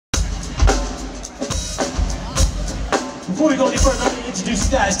Before we go any further, let me introduce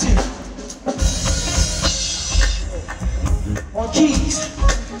you guys to on keys.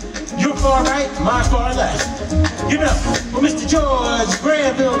 Your far right, my far left. Give it up for Mr. George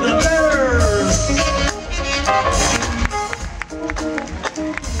Granville the third.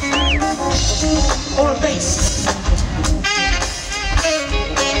 On bass,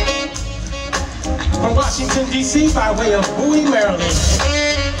 from Washington, D.C. by way of Bowie, Maryland.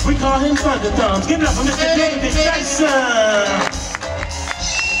 We call him Thunder Thumbs. Give it up for Mr. David Dyson.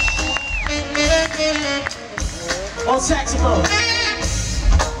 On saxophone,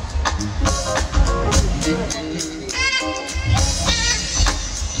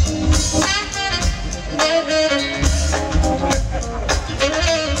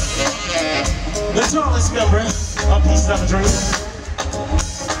 the tallest member of Pieces of a Dream.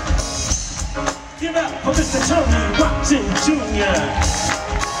 Give it up for Mr. Tony Watson Jr.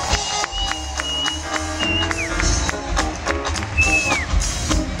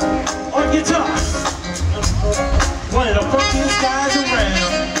 On guitar, one of the funkiest guys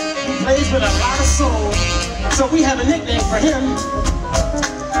around. He plays with a lot of soul, so we have a nickname for him.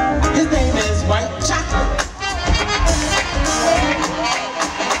 His name is White Chocolate.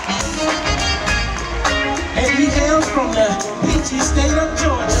 And he hails from the peachy state of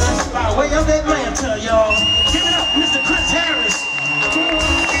Georgia by way of Atlanta, y'all. Give it up, Mr. Chris Harris.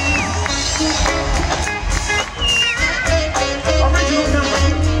 Original number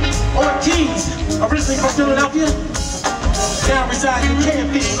on keys, originally from Philadelphia, now resides in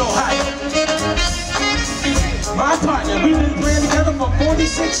Amphitheatre, Ohio. My partner, we've been playing together for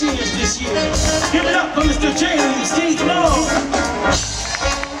 46 years this year. Give it up for Mr. James T. Long.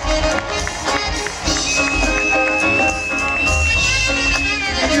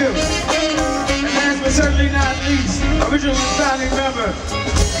 Thank you. And last but certainly not least, original founding member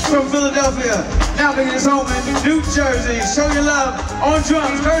from Philadelphia, now making his home in New Jersey. Show your love on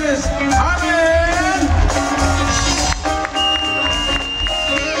drums, Curtis Hartman.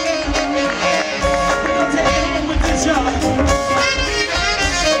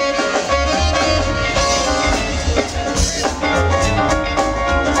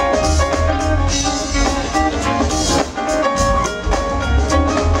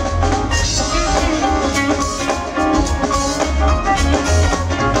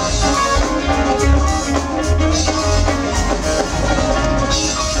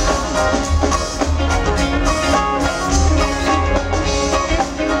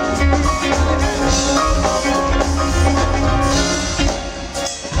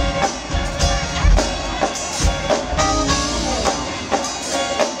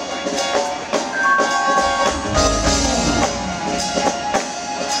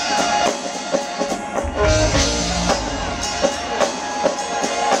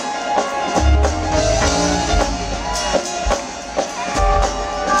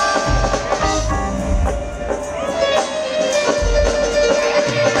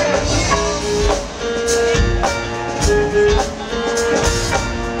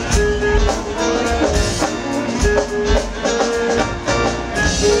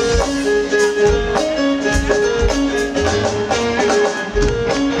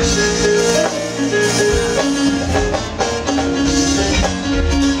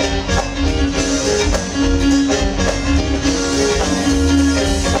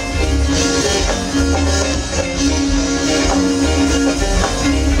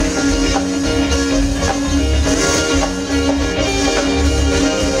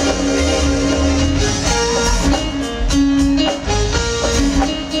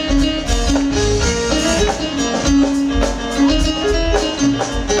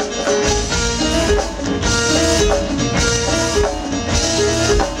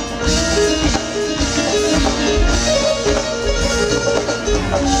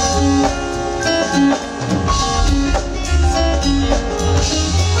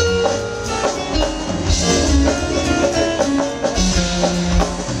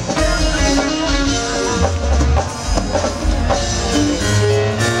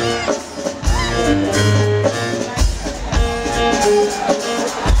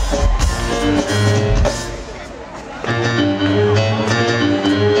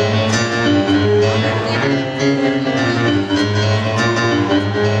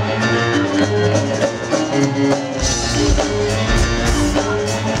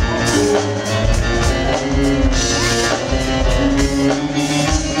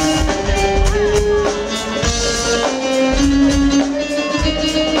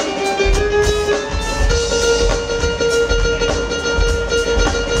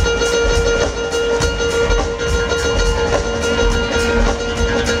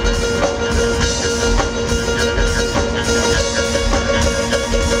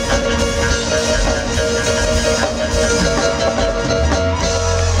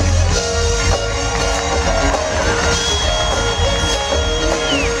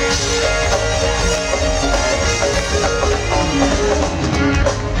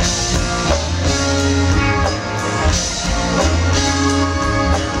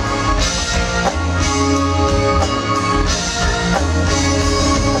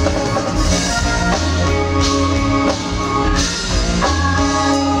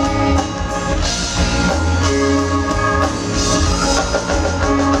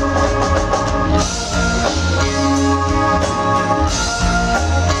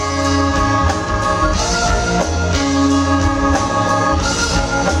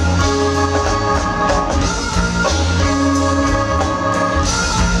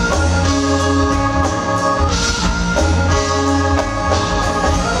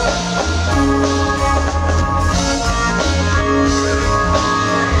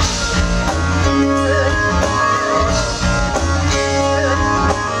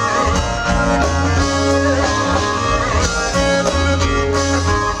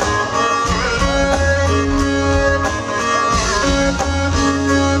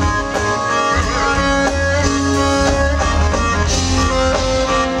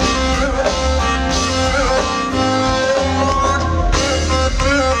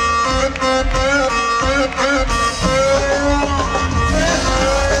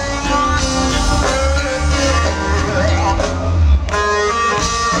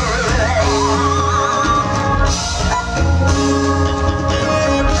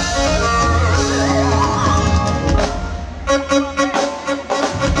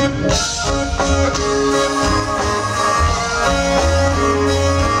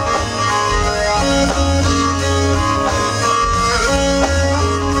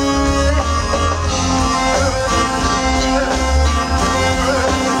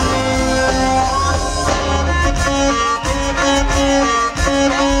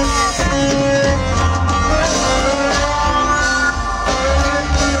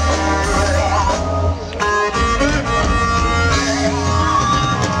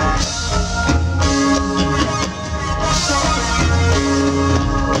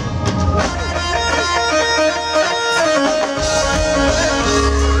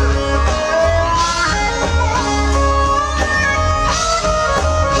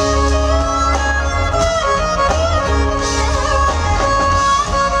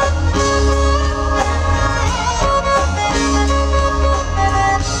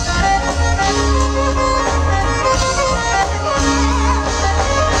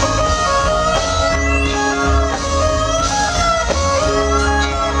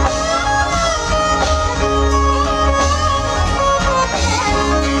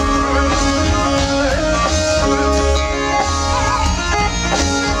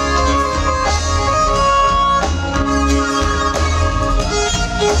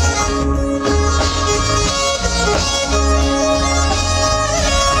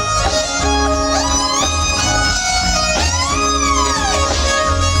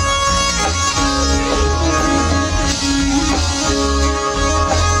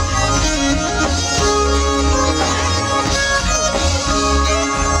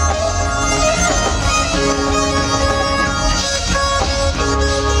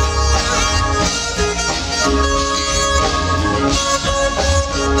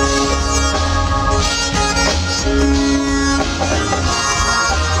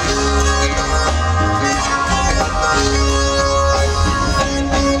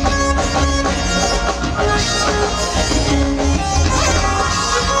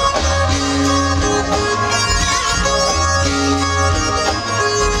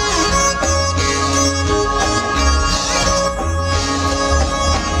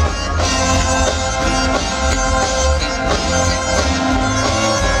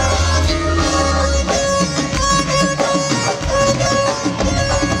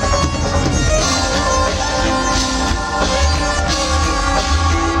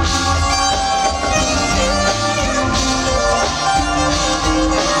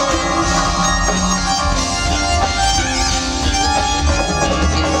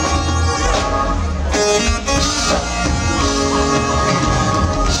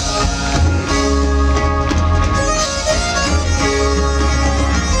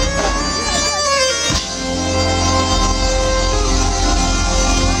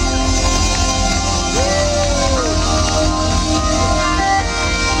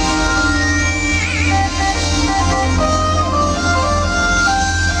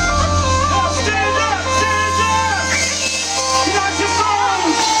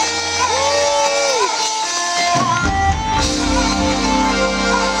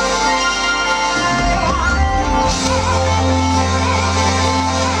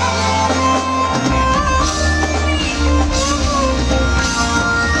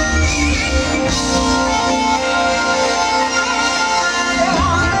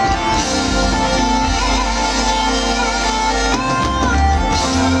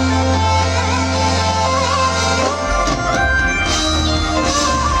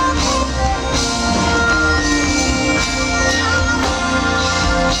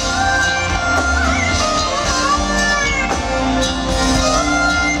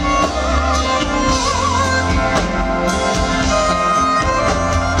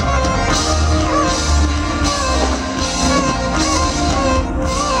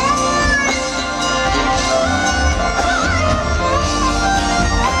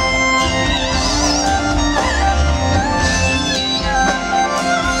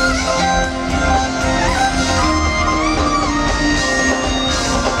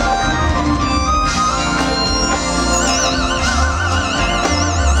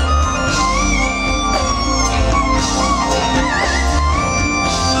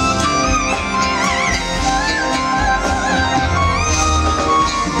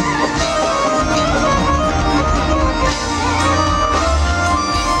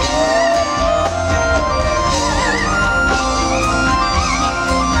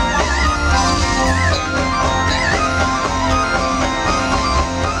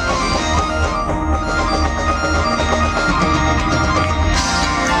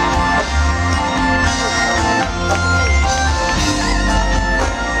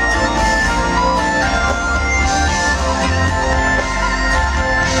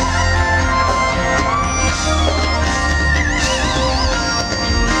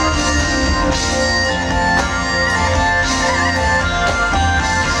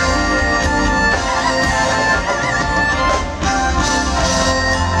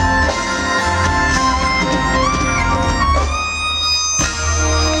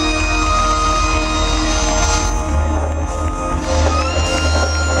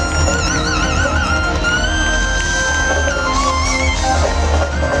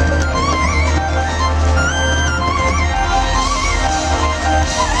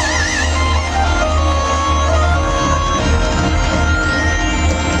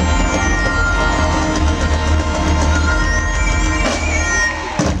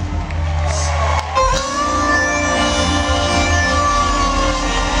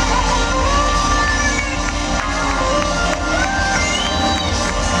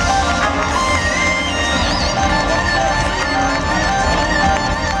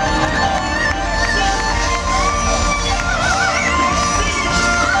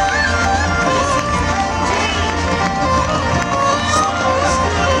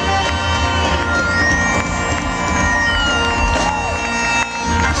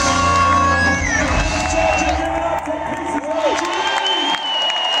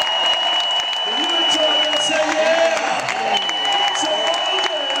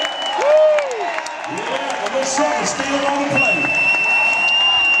 Short is still on the play.